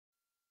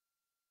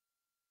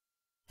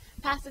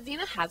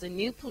Pasadena has a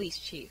new police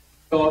chief.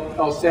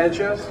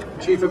 Sanchez,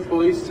 Chief of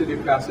Police, City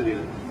of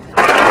Pasadena.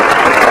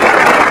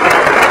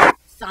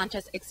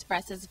 Sanchez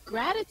expresses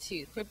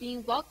gratitude for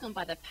being welcomed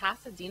by the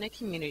Pasadena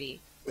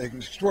community. An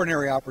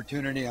extraordinary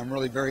opportunity. I'm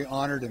really very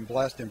honored and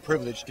blessed and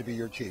privileged to be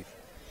your chief.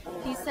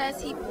 He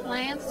says he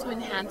plans to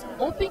enhance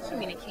open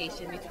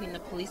communication between the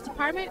police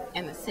department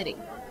and the city.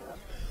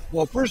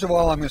 Well, first of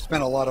all, I'm going to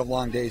spend a lot of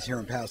long days here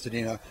in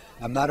Pasadena.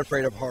 I'm not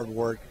afraid of hard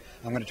work.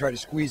 I'm going to try to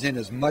squeeze in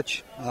as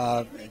much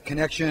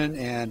connection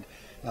and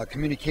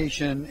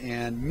communication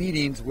and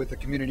meetings with the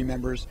community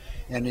members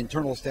and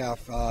internal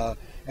staff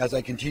as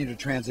I continue to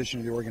transition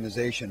to the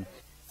organization.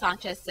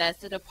 Sanchez says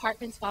the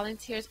department's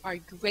volunteers are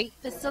great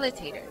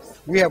facilitators.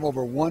 We have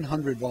over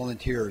 100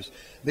 volunteers.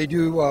 They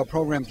do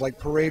programs like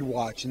Parade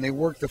Watch, and they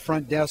work the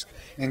front desk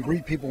and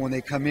greet people when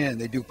they come in.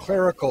 They do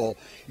clerical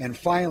and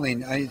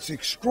filing. It's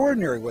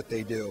extraordinary what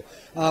they do.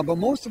 But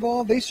most of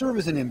all, they serve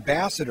as an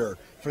ambassador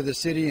for the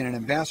city and an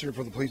ambassador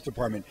for the police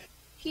department.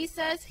 He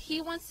says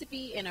he wants to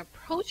be an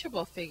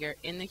approachable figure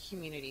in the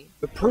community.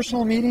 The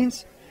personal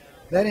meetings,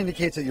 that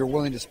indicates that you're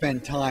willing to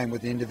spend time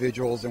with the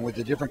individuals and with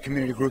the different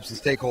community groups and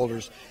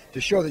stakeholders to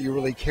show that you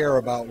really care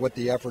about what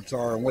the efforts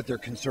are and what their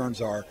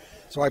concerns are.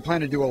 So I plan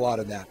to do a lot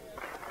of that.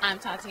 I'm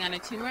Tatiana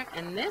Toomer,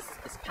 and this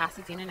is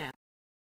Pasadena Now.